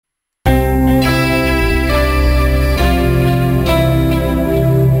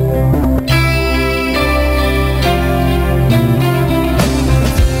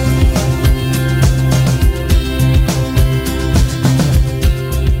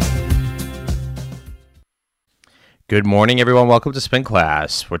Good morning, everyone. Welcome to Spin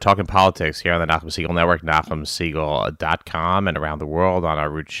Class. We're talking politics here on the Nachum Segal Network, NachumSegal.com, and around the world on our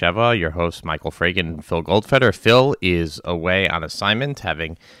Root Sheva. Your hosts, Michael Fragin and Phil Goldfeder. Phil is away on assignment,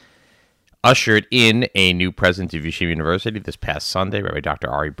 having ushered in a new president of Yeshiva University this past Sunday, Rabbi Dr.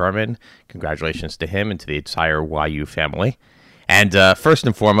 Ari Berman. Congratulations to him and to the entire YU family. And first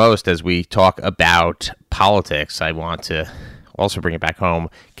and foremost, as we talk about politics, I want to also bring it back home,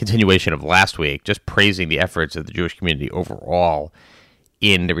 continuation of last week, just praising the efforts of the Jewish community overall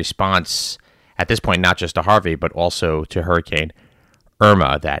in the response, at this point, not just to Harvey, but also to Hurricane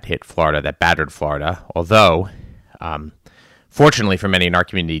Irma that hit Florida, that battered Florida, although, fortunately for many in our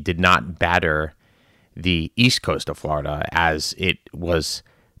community, did not batter the east coast of Florida as it was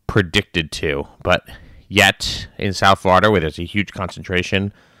predicted to. But yet, in South Florida, where there's a huge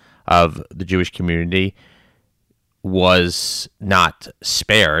concentration of the Jewish community, was not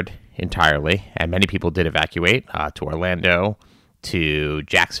spared entirely, and many people did evacuate to Orlando, to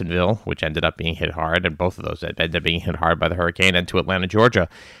Jacksonville, which ended up being hit hard, and both of those ended up being hit hard by the hurricane, and to Atlanta, Georgia.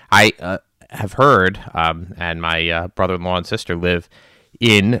 I have heard, and my brother-in-law and sister live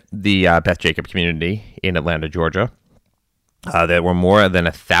in the Beth Jacob community in Atlanta, Georgia. There were more than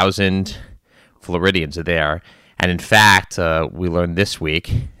 1,000 Floridians there. And in fact, we learned this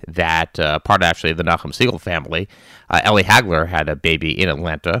week that part actually of the Nachum Segal family, Ellie Hagler, had a baby in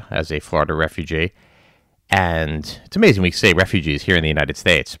Atlanta as a Florida refugee. And it's amazing we say refugees here in the United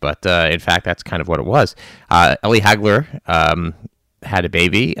States, but in fact, that's kind of what it was. Ellie Hagler had a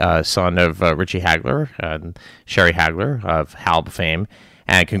baby, son of Richie Hagler and Sherry Hagler of Halb fame.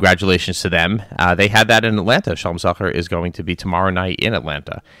 And congratulations to them. They had that in Atlanta. Shalom Zacher is going to be tomorrow night in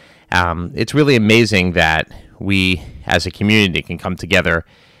Atlanta. It's really amazing that we, as a community, can come together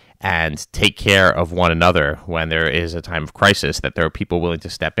and take care of one another when there is a time of crisis, that there are people willing to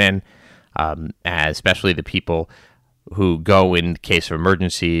step in, especially the people who go in case of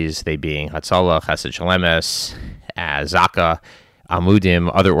emergencies, they being Hatzalah, Chesed Shalemes, Zaka, Amudim,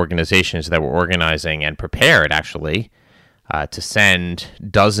 other organizations that were organizing and prepared, actually, to send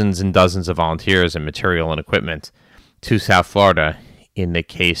dozens and dozens of volunteers and material and equipment to South Florida in the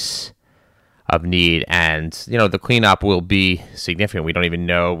case of need. And, the cleanup will be significant. We don't even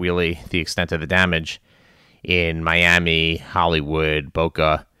know really the extent of the damage in Miami, Hollywood,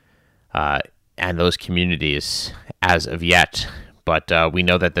 Boca, and those communities as of yet. But we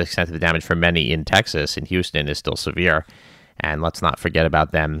know that the extent of the damage for many in Texas and Houston is still severe. And let's not forget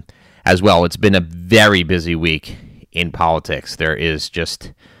about them as well. It's been a very busy week in politics. There is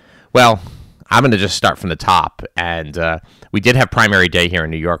just, I'm going to just start from the top. And we did have primary day here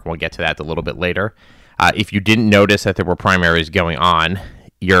in New York, and we'll get to that a little bit later. If you didn't notice that there were primaries going on,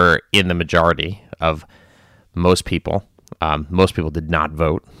 you're in the majority of most people. Most people did not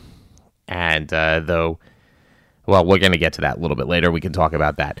vote. And we're going to get to that a little bit later. We can talk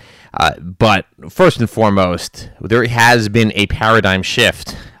about that. But first and foremost, there has been a paradigm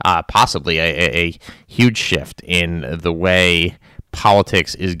shift, possibly a huge shift in the way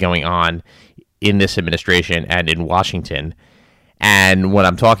politics is going on in this administration and in Washington. And what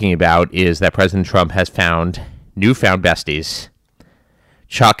I'm talking about is that President Trump has found newfound besties,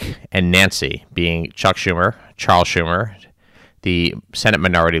 Chuck and Nancy, being Chuck Schumer, Charles Schumer, the Senate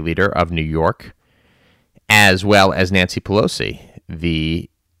Minority Leader of New York, as well as Nancy Pelosi, the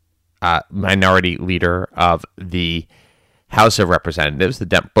Minority Leader of the House of Representatives,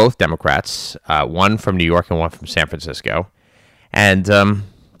 both Democrats, one from New York and one from San Francisco. And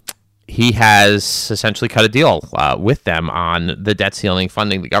he has essentially cut a deal with them on the debt ceiling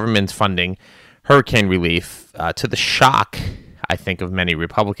funding, the government's funding, hurricane relief, to the shock, I think, of many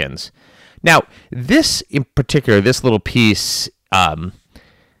Republicans. Now, this in particular, this little piece, in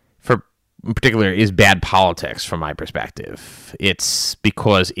particular, is bad politics from my perspective. It's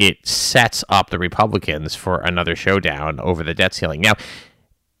because it sets up the Republicans for another showdown over the debt ceiling. Now,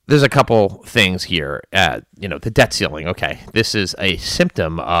 there's a couple things here. The debt ceiling, okay, this is a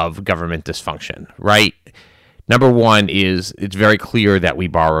symptom of government dysfunction, right? Number one is it's very clear that we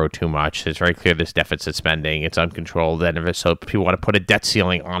borrow too much. It's very clear this deficit spending, it's uncontrolled, and so people want to put a debt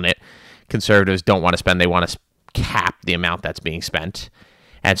ceiling on it. Conservatives don't want to spend, they want to cap the amount that's being spent.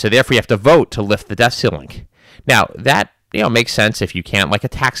 And so therefore you have to vote to lift the debt ceiling. Now, that makes sense if you can't, like a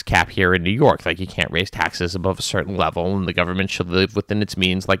tax cap here in New York, like you can't raise taxes above a certain level, and the government should live within its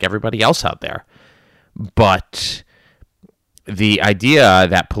means like everybody else out there. But the idea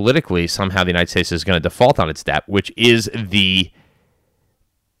that politically somehow the United States is going to default on its debt, which is the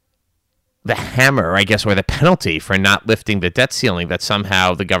hammer, I guess, or the penalty for not lifting the debt ceiling, that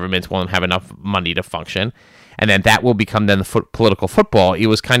somehow the government won't have enough money to function. and then that will become then the political football. It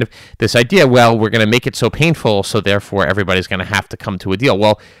was kind of this idea, well, we're going to make it so painful, so therefore everybody's going to have to come to a deal.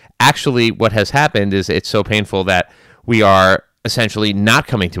 Well, actually, what has happened is it's so painful that we are essentially not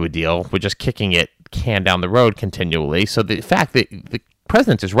coming to a deal. We're just kicking it can down the road continually. So the fact that the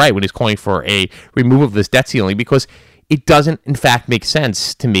president is right when he's calling for a removal of this debt ceiling, because it doesn't, in fact, make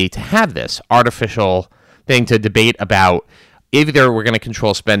sense to me to have this artificial thing to debate about either we're going to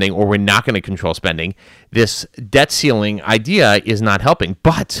control spending or we're not going to control spending. This debt ceiling idea is not helping.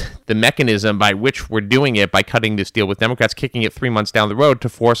 But the mechanism by which we're doing it, by cutting this deal with Democrats, kicking it 3 months down the road to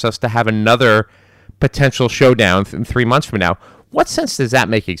force us to have another potential showdown in 3 months from now, what sense does that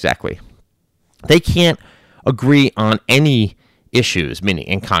make exactly? They can't agree on any issues, meaning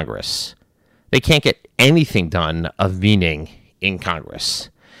in Congress. They can't get anything done of meaning in Congress.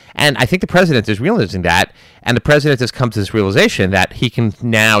 And I think the president is realizing that, and the president has come to this realization that he can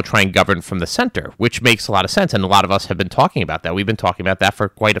now try and govern from the center, which makes a lot of sense, and a lot of us have been talking about that. We've been talking about that for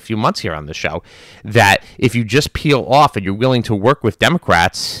quite a few months here on the show, that if you just peel off and you're willing to work with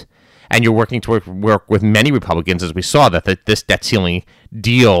Democrats, and you're working to work with many Republicans, as we saw that this debt ceiling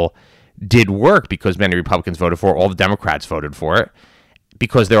deal did work because many Republicans voted for it, all the Democrats voted for it,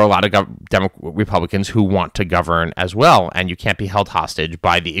 because there are a lot of Republicans who want to govern as well, and you can't be held hostage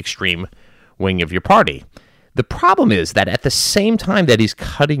by the extreme wing of your party. The problem is that at the same time that he's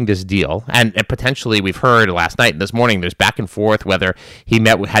cutting this deal, and potentially we've heard last night and this morning, there's back and forth whether he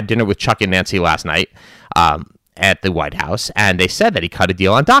had dinner with Chuck and Nancy last night at the White House, and they said that he cut a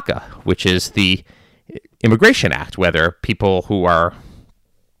deal on DACA, which is the Immigration Act, whether people who are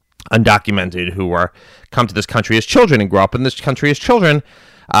undocumented, who are come to this country as children and grow up in this country as children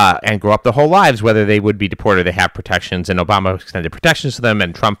and grow up their whole lives, whether they would be deported, they have protections, and Obama extended protections to them,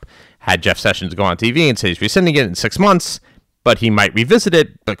 and Trump had Jeff Sessions go on TV and say he's rescinding it in 6 months, but he might revisit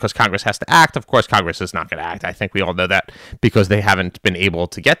it because Congress has to act. Of course, Congress is not going to act. I think we all know that because they haven't been able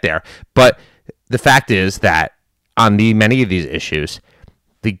to get there. But the fact is that on many of these issues,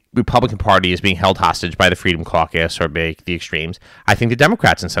 the Republican Party is being held hostage by the Freedom Caucus or by the extremes. I think the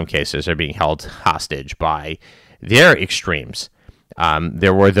Democrats in some cases are being held hostage by their extremes.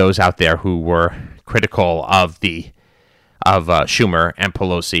 There were those out there who were critical of Schumer and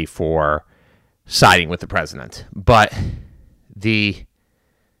Pelosi for siding with the president. But the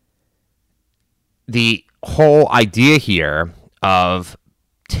whole idea here of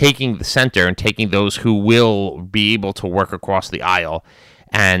taking the center and taking those who will be able to work across the aisle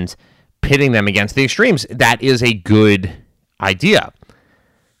and pitting them against the extremes, that is a good idea.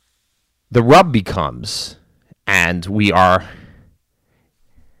 The rub becomes, and we are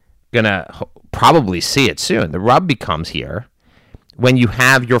going to probably see it soon, the rub becomes here when you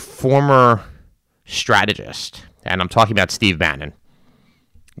have your former strategist, and I'm talking about Steve Bannon,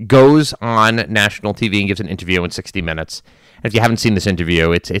 goes on national TV and gives an interview in 60 Minutes. And if you haven't seen this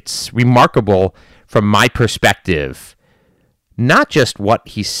interview, it's remarkable from my perspective, not just what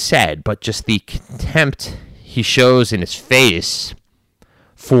he said, but just the contempt he shows in his face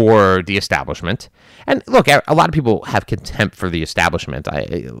for the establishment. And look, a lot of people have contempt for the establishment.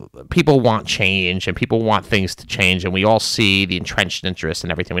 People want change, and people want things to change, and we all see the entrenched interest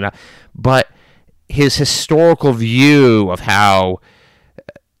and everything we know. But his historical view of how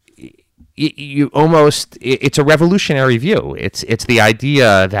it's a revolutionary view. It's the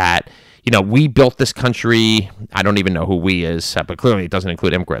idea that, we built this country. I don't even know who we is, but clearly it doesn't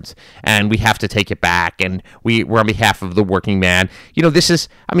include immigrants. And we have to take it back. And we're on behalf of the working man.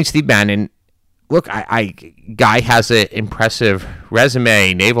 Steve Bannon, look, guy has an impressive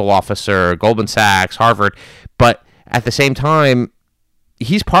resume, naval officer, Goldman Sachs, Harvard. But at the same time,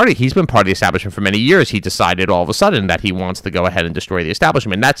 he's been part of the establishment for many years. He decided all of a sudden that he wants to go ahead and destroy the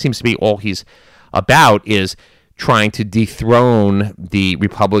establishment. And that seems to be all he's about, is trying to dethrone the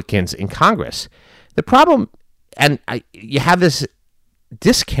Republicans in Congress. The problem, you have this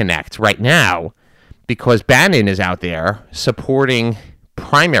disconnect right now because Bannon is out there supporting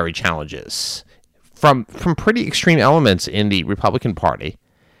primary challenges from pretty extreme elements in the Republican Party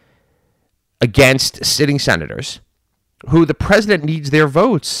against sitting senators who the president needs their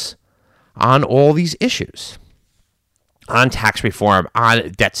votes on all these issues, on tax reform,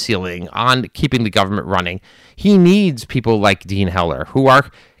 on debt ceiling, on keeping the government running. He needs people like Dean Heller, who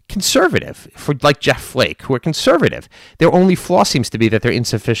are conservative, like Jeff Flake, who are conservative. Their only flaw seems to be that they're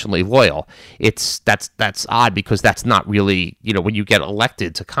insufficiently loyal. That's odd, because that's not really, when you get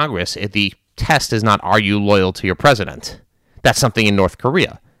elected to Congress, the test is not, are you loyal to your president? That's something in North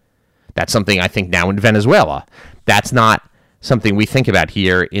Korea. That's something I think now in Venezuela. That's not something we think about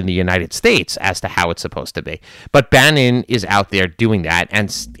here in the United States as to how it's supposed to be. But Bannon is out there doing that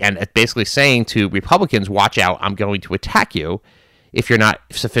and basically saying to Republicans, watch out, I'm going to attack you if you're not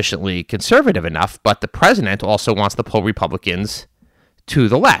sufficiently conservative enough. But the president also wants to pull Republicans to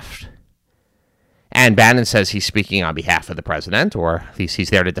the left. And Bannon says he's speaking on behalf of the president, or at least he's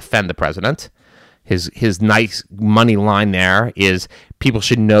there to defend the president. His nice money line there is, people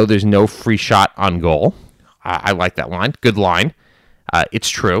should know there's no free shot on goal. I like that line. Good line. It's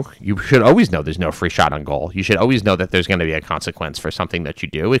true. You should always know there's no free shot on goal. You should always know that there's going to be a consequence for something that you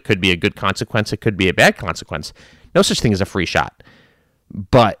do. It could be a good consequence. It could be a bad consequence. No such thing as a free shot.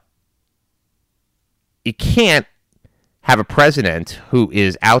 But you can't have a president who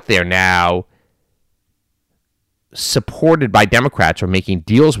is out there now supported by Democrats or making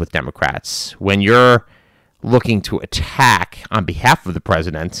deals with Democrats when you're looking to attack on behalf of the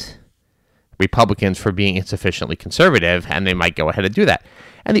president Republicans for being insufficiently conservative, and they might go ahead and do that.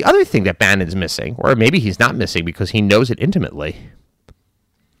 And the other thing that Bannon's missing, or maybe he's not missing because he knows it intimately,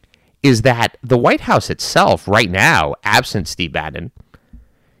 is that the White House itself right now, absent Steve Bannon,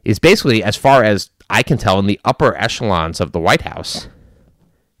 is basically, as far as I can tell, in the upper echelons of the White House,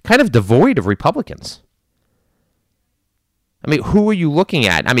 kind of devoid of Republicans. I mean, who are you looking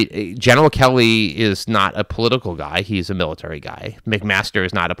at? I mean, General Kelly is not a political guy. He's a military guy. McMaster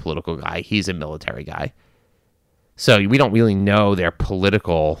is not a political guy. He's a military guy. So we don't really know their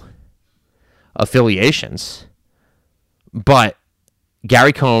political affiliations. But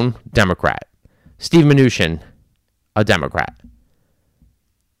Gary Cohn, Democrat. Steve Mnuchin, a Democrat.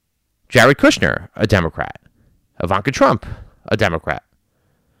 Jared Kushner, a Democrat. Ivanka Trump, a Democrat.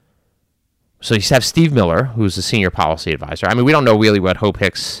 So you have Steve Miller, who's the senior policy advisor. I mean, we don't know really what Hope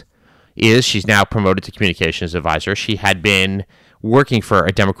Hicks is. She's now promoted to communications advisor. She had been working for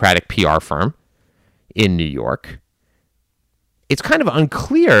a Democratic PR firm in New York. It's kind of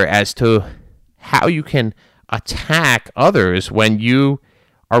unclear as to how you can attack others when you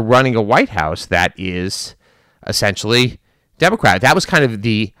are running a White House that is essentially Democrat. That was kind of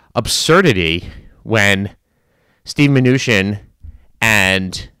the absurdity when Steve Mnuchin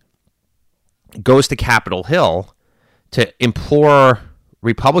goes to Capitol Hill to implore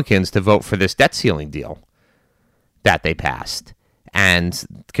Republicans to vote for this debt ceiling deal that they passed.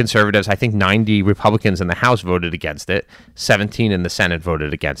 And conservatives, I think 90 Republicans in the House voted against it. 17 in the Senate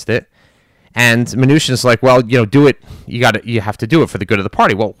voted against it. And Mnuchin's like, well, do it. You have to do it for the good of the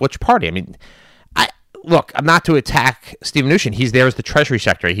party. Well, which party? I mean, look, I'm not to attack Steve Mnuchin. He's there as the Treasury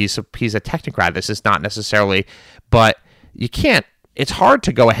Secretary. He's a technocrat. This is not necessarily, but you can't. It's hard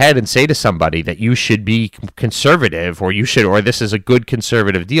to go ahead and say to somebody that you should be conservative or this is a good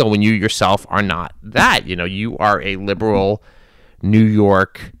conservative deal when you yourself are not that. You are a liberal New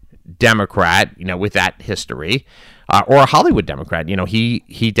York Democrat, with that history, or a Hollywood Democrat.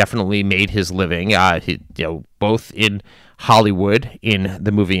 He definitely made his living, both in Hollywood, in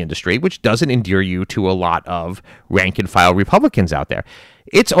the movie industry, which doesn't endear you to a lot of rank and file Republicans out there.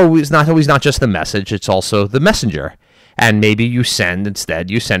 It's always not just the message; it's also the messenger. And maybe you send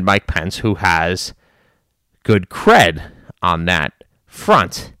Mike Pence, who has good cred on that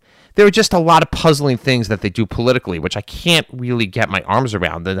front. There are just a lot of puzzling things that they do politically, which I can't really get my arms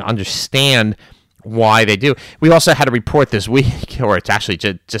around and understand why they do. We also had a report this week, or it's actually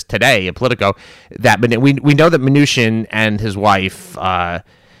just today in Politico, that we know that Mnuchin and his wife have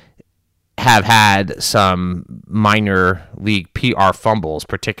had some minor league PR fumbles,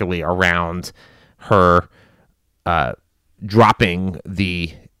 particularly around her dropping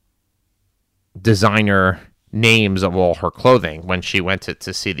the designer names of all her clothing when she went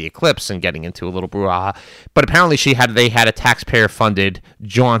to see the eclipse and getting into a little brouhaha. But apparently they had a taxpayer-funded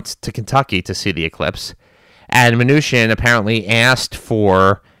jaunt to Kentucky to see the eclipse. And Mnuchin apparently asked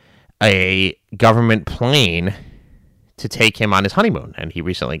for a government plane to take him on his honeymoon, and he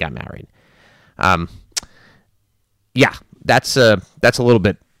recently got married. Yeah, that's a little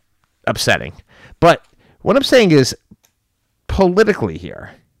bit upsetting. But what I'm saying is, politically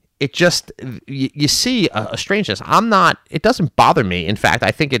here, it just, you see a strangeness. It doesn't bother me. In fact,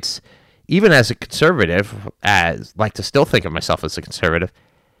 I think it's, even as a conservative, like to still think of myself as a conservative,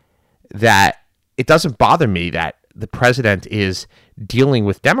 that it doesn't bother me that the president is dealing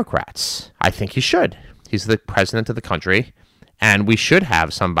with Democrats. I think he should. He's the president of the country, and we should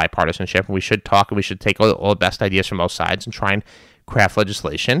have some bipartisanship, and we should talk, and we should take all the best ideas from both sides and try and craft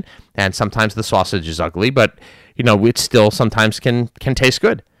legislation. And sometimes the sausage is ugly, but it still sometimes can taste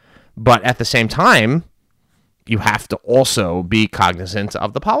good. But at the same time, you have to also be cognizant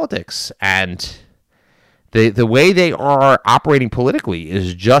of the politics, and the way they are operating politically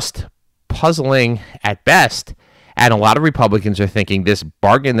is just puzzling at best. And a lot of Republicans are thinking this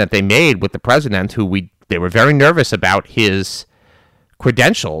bargain that they made with the president, they were very nervous about his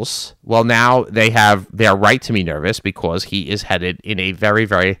credentials. Well, now they are right to be nervous because he is headed in a very,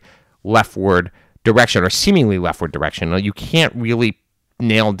 very leftward direction, or seemingly leftward direction. You can't really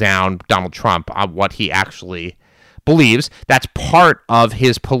nail down Donald Trump on what he actually believes. That's part of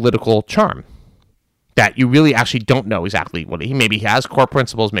his political charm, that you really actually don't know exactly what maybe he has core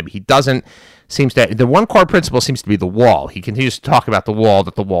principles, maybe he doesn't. The one core principle seems to be the wall. He continues to talk about the wall,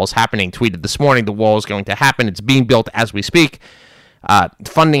 that the wall is happening. Tweeted this morning, the wall is going to happen. It's being built as we speak.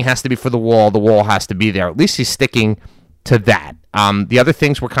 Funding has to be for the wall. The wall has to be there. At least he's sticking to that. The other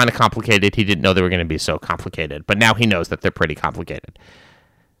things were kind of complicated. He didn't know they were going to be so complicated, but now he knows that they're pretty complicated.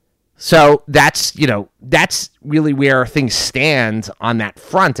 So that's really where things stand on that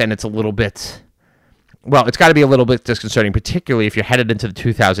front, and it's a little bit, well, it's got to be a little bit disconcerting, particularly if you're headed into the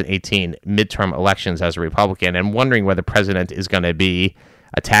 2018 midterm elections as a Republican and wondering whether the president is going to be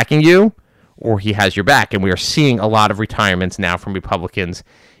attacking you or he has your back. And we are seeing a lot of retirements now from Republicans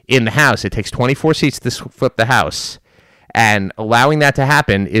in the House. It takes 24 seats to flip the House, and allowing that to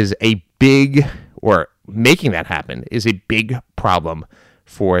happen is making that happen is a big problem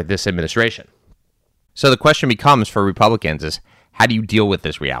for this administration. So the question becomes for Republicans is, how do you deal with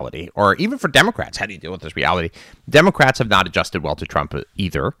this reality? Or even for Democrats, how do you deal with this reality? Democrats have not adjusted well to Trump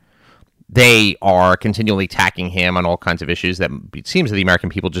either. They are continually attacking him on all kinds of issues that it seems that the American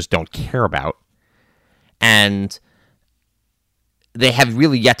people just don't care about. And they have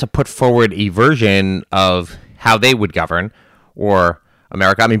really yet to put forward a version of how they would govern or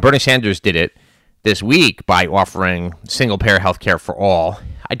America. I mean, Bernie Sanders did it this week by offering single-payer health care for all.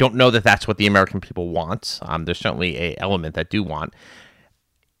 I don't know that that's what the American people want. There's certainly an element that do want.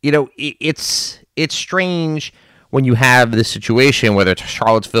 It's strange when you have this situation, whether it's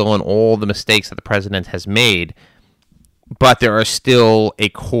Charlottesville and all the mistakes that the president has made, but there are still a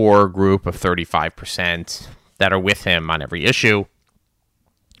core group of 35% that are with him on every issue.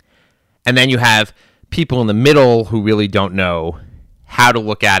 And then you have people in the middle who really don't know how to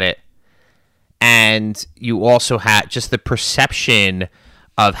look at it. And you also have just the perception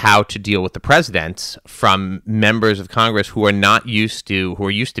of how to deal with the president from members of Congress who are used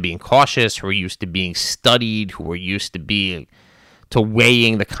to being cautious, who are used to being studied, who are used to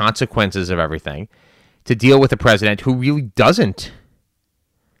weighing the consequences of everything, to deal with a president who really doesn't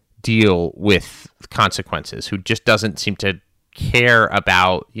deal with consequences, who just doesn't seem to care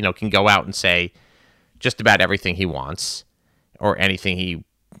about, can go out and say just about everything he wants or anything he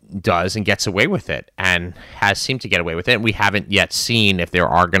does and gets away with it, and has seemed to get away with it. And we haven't yet seen if there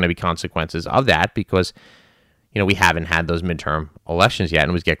are going to be consequences of that because, we haven't had those midterm elections yet,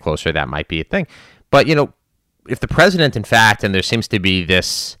 and as we get closer, that might be a thing. But, if the president, in fact, and there seems to be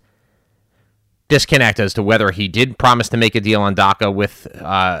this disconnect as to whether he did promise to make a deal on DACA with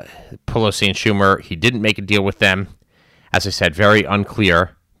Pelosi and Schumer, he didn't make a deal with them. As I said, very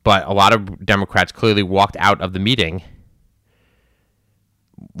unclear, but a lot of Democrats clearly walked out of the meeting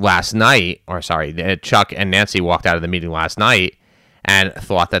last night, Chuck and Nancy walked out of the meeting last night and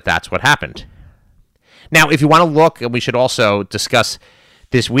thought that that's what happened. Now, if you want to look, and we should also discuss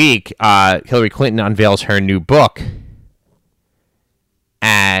this week, Hillary Clinton unveils her new book,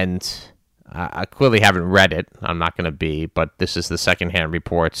 and I clearly haven't read it. I'm not going to be, but this is the secondhand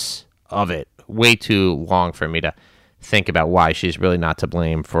reports of it. Way too long for me to think about why she's really not to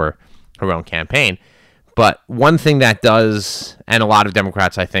blame for her own campaign. But one thing that does, and a lot of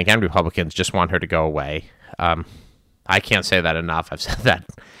Democrats, I think, and Republicans just want her to go away. I can't say that enough. I've said that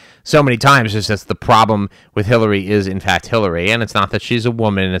so many times. It's just the problem with Hillary is, in fact, Hillary. And it's not that she's a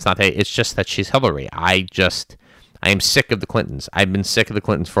woman. It's just that she's Hillary. I am sick of the Clintons. I've been sick of the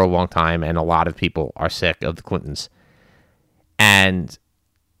Clintons for a long time, and a lot of people are sick of the Clintons.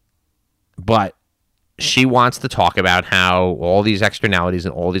 But she wants to talk about how all these externalities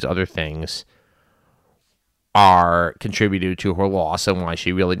and all these other things are contributed to her loss, and why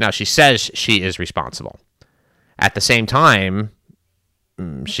she says she is responsible. At the same time,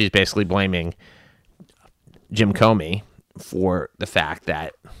 she's basically blaming Jim Comey for the fact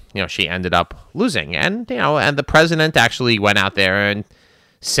that, she ended up losing. And, and the president actually went out there and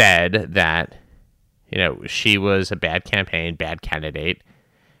said that, she was a bad candidate,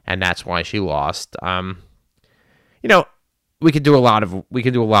 and that's why she lost. We could do a lot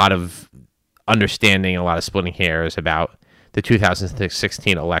of understanding, a lot of splitting hairs about the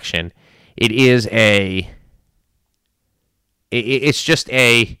 2016 election. It's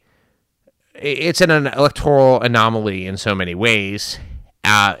an electoral anomaly in so many ways.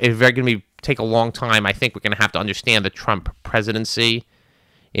 It's going to take a long time. I think we're going to have to understand the Trump presidency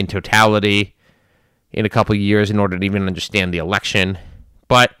in totality in a couple of years in order to even understand the election.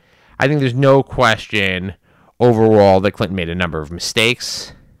 But I think there's no question overall that Clinton made a number of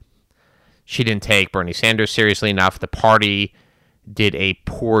mistakes. She didn't take Bernie Sanders seriously enough. The party did a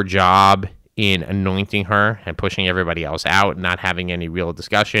poor job in anointing her and pushing everybody else out, not having any real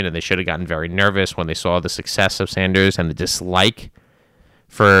discussion, and they should have gotten very nervous when they saw the success of Sanders and the dislike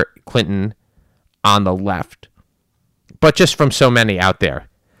for Clinton on the left, but just from so many out there.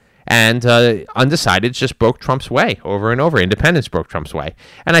 And undecideds just broke Trump's way over and over. Independents broke Trump's way.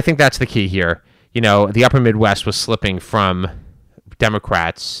 And I think that's the key here. You know, the upper Midwest was slipping from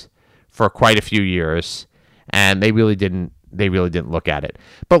Democrats for quite a few years, and they really didn't look at it.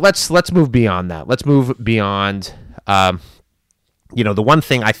 But let's move beyond that. Let's move beyond, the one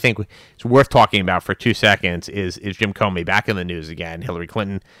thing I think is worth talking about for 2 seconds is Jim Comey back in the news again. Hillary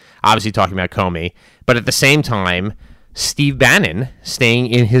Clinton obviously talking about Comey, but at the same time, Steve Bannon saying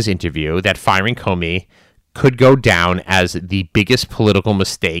in his interview that firing Comey could go down as the biggest political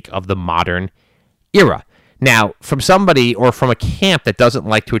mistake of the modern era. Now, from somebody or from a camp that doesn't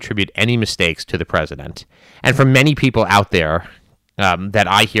like to attribute any mistakes to the president, and from many people out there that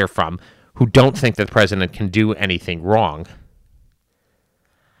I hear from who don't think that the president can do anything wrong,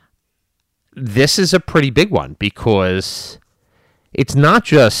 this is a pretty big one, because it's not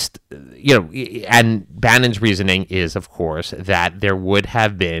just, and Bannon's reasoning is, of course, that there would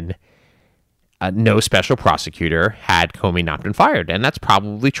have been no special prosecutor had Comey not been fired. And that's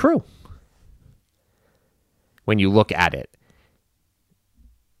probably true when you look at it.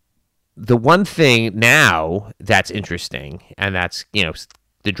 The one thing now that's interesting, and that's,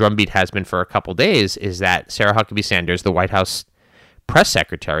 the drumbeat has been for a couple days, is that Sarah Huckabee Sanders, the White House press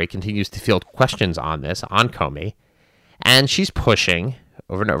secretary, continues to field questions on this, on Comey. And she's pushing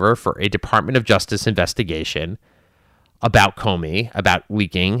over and over for a Department of Justice investigation about Comey, about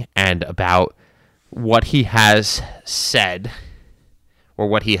leaking, and about what he has said or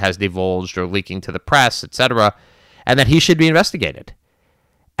what he has divulged or leaking to the press, etc., and that he should be investigated.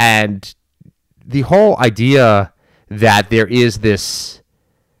 And the whole idea that there is this,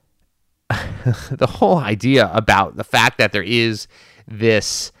 the whole idea about the fact that there is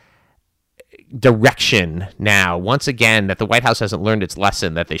this direction now, once again, that the White House hasn't learned its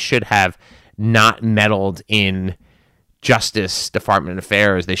lesson, that they should have not meddled in Justice Department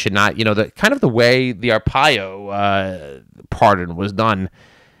affairs. They should not, the kind of the way the Arpaio pardon was done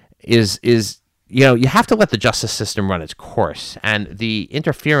is you have to let the justice system run its course. And the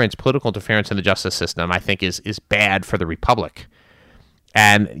political interference in the justice system, I think, is bad for the republic.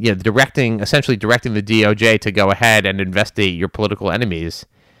 And essentially directing the DOJ to go ahead and investigate your political enemies,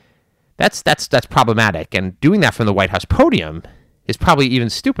 that's problematic. And doing that from the White House podium is probably even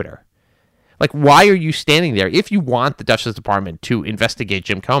stupider. Like, why are you standing there? If you want the Justice Department to investigate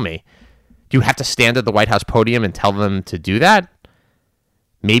Jim Comey, do you have to stand at the White House podium and tell them to do that?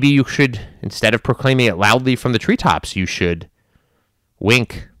 Maybe you should, instead of proclaiming it loudly from the treetops, you should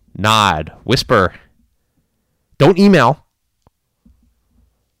wink, nod, whisper. Don't email.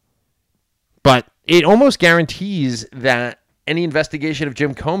 But it almost guarantees that any investigation of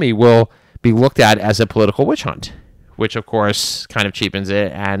Jim Comey will be looked at as a political witch hunt, which, of course, kind of cheapens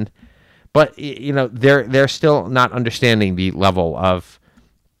it. But they're still not understanding the level of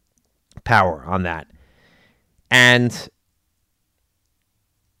power on that. And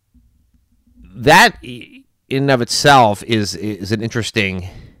that in and of itself is an interesting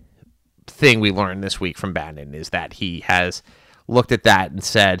thing we learned this week from Bannon, is that he has looked at that and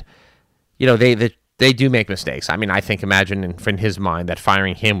said, they do make mistakes. I mean, I think, imagine in his mind that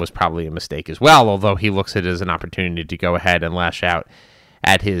firing him was probably a mistake as well, although he looks at it as an opportunity to go ahead and lash out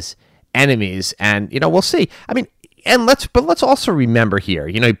at his enemies. And, we'll see. I mean, but let's also remember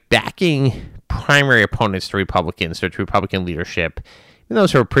here, backing primary opponents to Republicans or to Republican leadership, even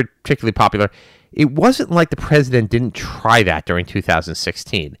those who are particularly popular, it wasn't like the president didn't try that during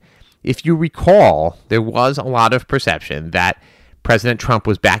 2016. If you recall, there was a lot of perception that President Trump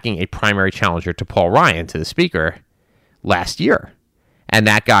was backing a primary challenger to Paul Ryan, to the speaker, last year. And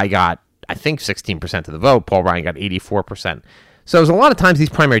that guy got, I think, 16% of the vote. Paul Ryan got 84%. So there's a lot of times these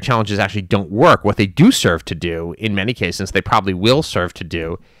primary challenges actually don't work. What they do serve to do, in many cases, they probably will serve to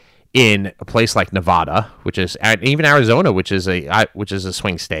do in a place like Nevada, which is, even Arizona, which is a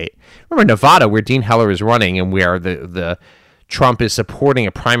swing state. Remember Nevada, where Dean Heller is running and where the Trump is supporting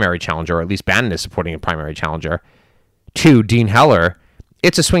a primary challenger, or at least Bannon is supporting a primary challenger to Dean Heller.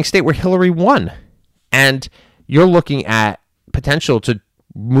 It's a swing state where Hillary won. And you're looking at potential to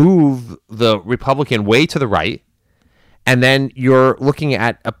move the Republican way to the right. And then you're looking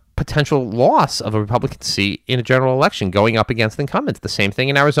at a potential loss of a Republican seat in a general election going up against incumbents. The same thing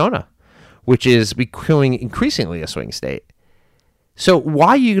in Arizona, which is becoming increasingly a swing state. So why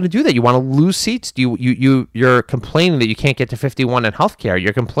are you going to do that? You want to lose seats? You're complaining that you can't get to 51 in healthcare.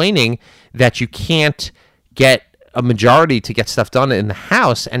 You're complaining that you can't get a majority to get stuff done in the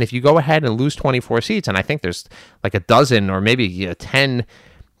House. And if you go ahead and lose 24 seats, and I think there's like a dozen or maybe 10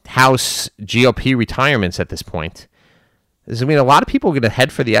 House GOP retirements at this point, I mean, a lot of people are going to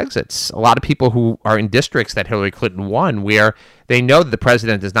head for the exits. A lot of people who are in districts that Hillary Clinton won, where they know that the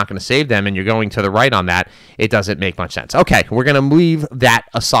president is not going to save them, and you're going to the right on that, it doesn't make much sense. Okay, we're going to leave that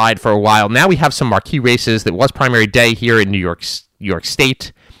aside for a while. Now we have some marquee races. That was primary day here in New York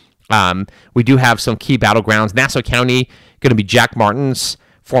State. We do have some key battlegrounds. Nassau County, going to be Jack Martin's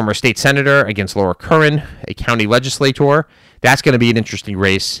former state senator against Laura Curran, a county legislator. That's going to be an interesting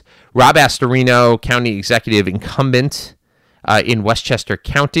race. Rob Astorino, county executive incumbent in Westchester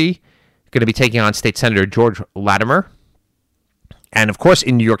County, going to be taking on State Senator George Latimer. And, of course,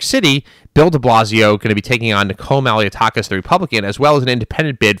 in New York City, Bill de Blasio going to be taking on Nicole Maliotakis, the Republican, as well as an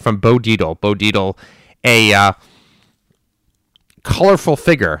independent bid from Bo Dietl. Bo Dietl, a colorful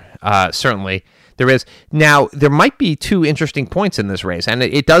figure, certainly. There is. Now, there might be two interesting points in this race, and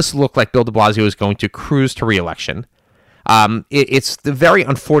it does look like Bill de Blasio is going to cruise to re-election. It's very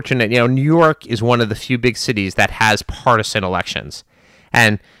unfortunate. New York is one of the few big cities that has partisan elections,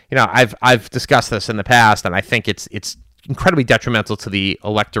 and I've discussed this in the past, and I think it's incredibly detrimental to the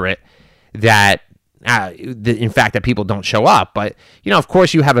electorate that, in fact, that people don't show up. But of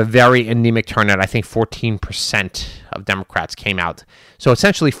course, you have a very anemic turnout. I think 14% of Democrats came out, so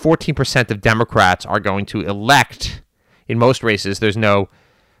essentially 14% of Democrats are going to elect in most races. There's no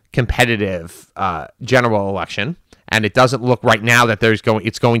competitive general election. And it doesn't look right now that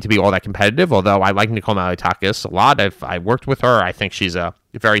it's going to be all that competitive, although I like Nicole Maliotakis a lot. I worked with her. I think she's a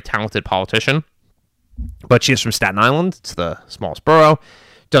very talented politician. But she is from Staten Island. It's the smallest borough.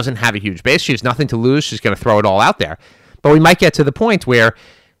 Doesn't have a huge base. She has nothing to lose. She's going to throw it all out there. But we might get to the point where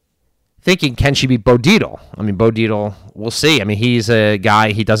thinking, can she beat Bo Dietl? I mean, Bo Dietl, we'll see. I mean, he's a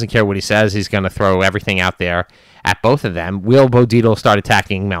guy, he doesn't care what he says. He's going to throw everything out there at both of them. Will Bo Dietl start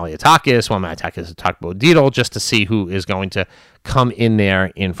attacking Maliotakis? Will Maliotakis attack Bo Dietl just to see who is going to come in there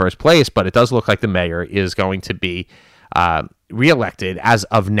in first place? But it does look like the mayor is going to be reelected as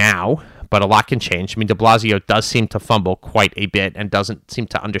of now, but a lot can change. I mean, de Blasio does seem to fumble quite a bit and doesn't seem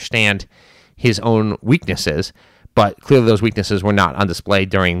to understand his own weaknesses, but clearly those weaknesses were not on display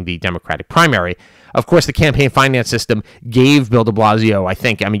during the Democratic primary. Of course, the campaign finance system gave Bill de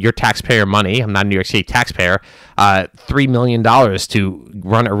Blasio, your taxpayer money, I'm not a New York State taxpayer, $3 million to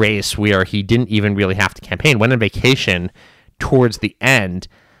run a race where he didn't even really have to campaign, went on vacation towards the end.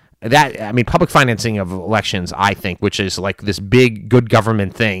 Public financing of elections, I think, which is like this big good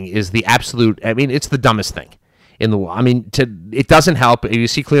government thing, is the absolute, it's the dumbest thing in the world. It doesn't help. You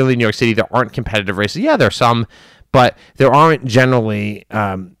see clearly in New York City, there aren't competitive races. Yeah, there are some, but there aren't generally.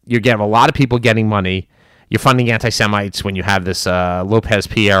 You get a lot of people getting money. You're funding anti-Semites when you have this Lopez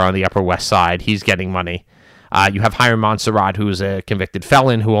Pierre on the Upper West Side. He's getting money. You have Hiram Montserrat, who's a convicted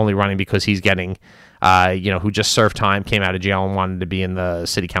felon, who only running because he's getting, who just served time, came out of jail, and wanted to be in the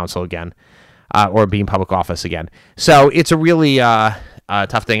city council again, or be in public office again. So it's a really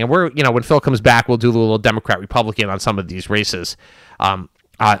tough thing. And when Phil comes back, we'll do a little Democrat-Republican on some of these races on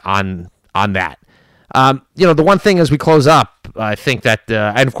that. The one thing as we close up, I think that,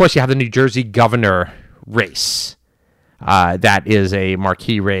 and of course you have the New Jersey governor race. That is a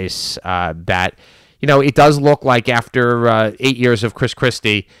marquee race that, it does look like after 8 years of Chris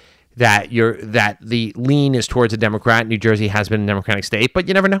Christie that the lean is towards a Democrat. New Jersey has been a Democratic state, but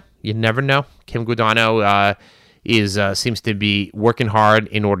you never know. You never know. Kim Guadagno seems to be working hard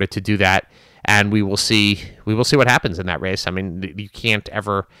in order to do that, and we will see what happens in that race. You can't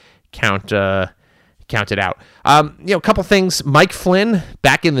ever count it out. A couple things. Mike Flynn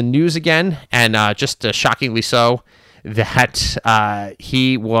back in the news again, and just shockingly so, that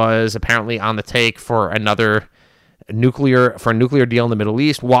he was apparently on the take for a nuclear deal in the Middle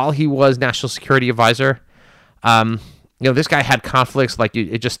East while he was national security advisor. This guy had conflicts.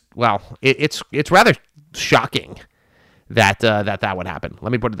 It's rather shocking that would happen.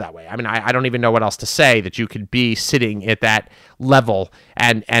 Let me put it that way. I don't even know what else to say, that you could be sitting at that level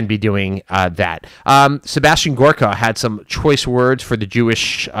and be doing that. Sebastian Gorka had some choice words for the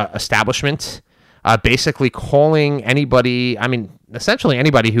Jewish establishment, basically calling anybody, essentially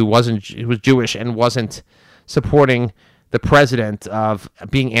anybody who was Jewish and wasn't supporting the president of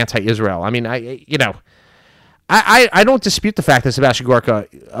being anti-Israel. I don't dispute the fact that Sebastian Gorka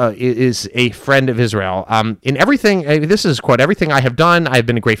is a friend of Israel. In everything, this is quote, everything I have done, I've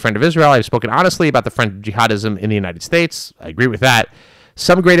been a great friend of Israel. I've spoken honestly about the friend of jihadism in the United States. I agree with that.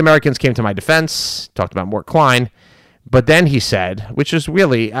 Some great Americans came to my defense, talked about Mort Klein, but then he said, which is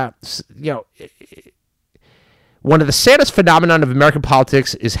really, one of the saddest phenomenon of American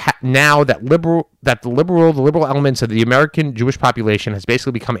politics is now that the liberal elements of the American Jewish population has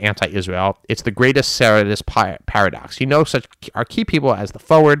basically become anti-Israel. It's the greatest saddest paradox. Such are key people as the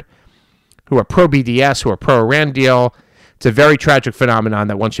Forward, who are pro-BDS, who are pro-Iran deal. It's a very tragic phenomenon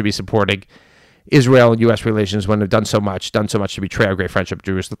that one should be supporting Israel and U.S. relations when they've done so much to betray our great friendship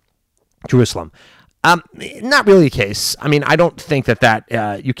with Jerusalem. Not really the case. I mean, I don't think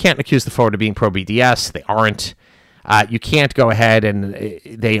that you can't accuse the Forward of being pro-BDS. They aren't. You can't go ahead and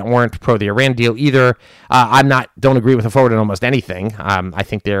they weren't pro the Iran deal either. Don't agree with the Forward on almost anything. I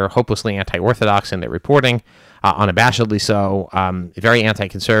think they're hopelessly anti-Orthodox in their reporting, unabashedly so. Very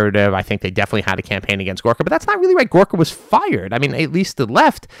anti-conservative. I think they definitely had a campaign against Gorka, but that's not really right. Gorka was fired. I mean, at least the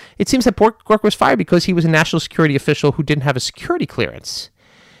left, it seems that Gorka was fired because he was a national security official who didn't have a security clearance.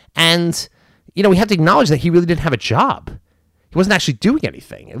 And, we have to acknowledge that he really didn't have a job. He wasn't actually doing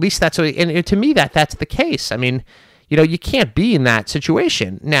anything. At least that's what, and to me, that's the case. I mean, you can't be in that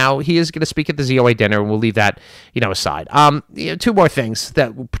situation. Now, he is going to speak at the ZOA dinner, and we'll leave that, aside. Two more things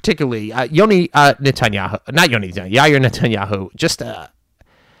that particularly, Yair Netanyahu, just,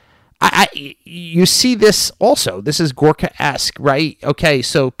 you see this also. This is Gorka-esque, right? Okay,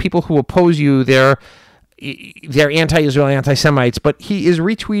 so people who oppose you, they're anti-Israel, anti-Semites, but he is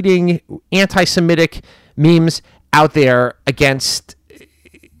retweeting anti-Semitic memes out there against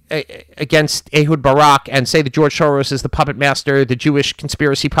Ehud Barak and say that George Soros is the puppet master, the Jewish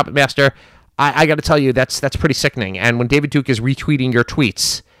conspiracy puppet master. I got to tell you, that's pretty sickening. And when David Duke is retweeting your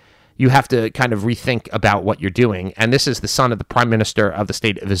tweets, you have to kind of rethink about what you're doing. And this is the son of the Prime Minister of the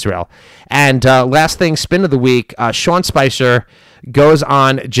State of Israel. And last thing, spin of the week, Sean Spicer goes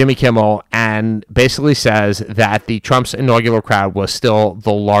on Jimmy Kimmel and basically says that the Trump's inaugural crowd was still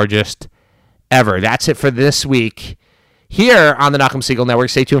the largest ever. That's it for this week here on the Nachum Segal Network.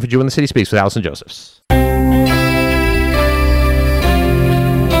 Stay tuned for Jew in the City Speaks with Allison Josephs.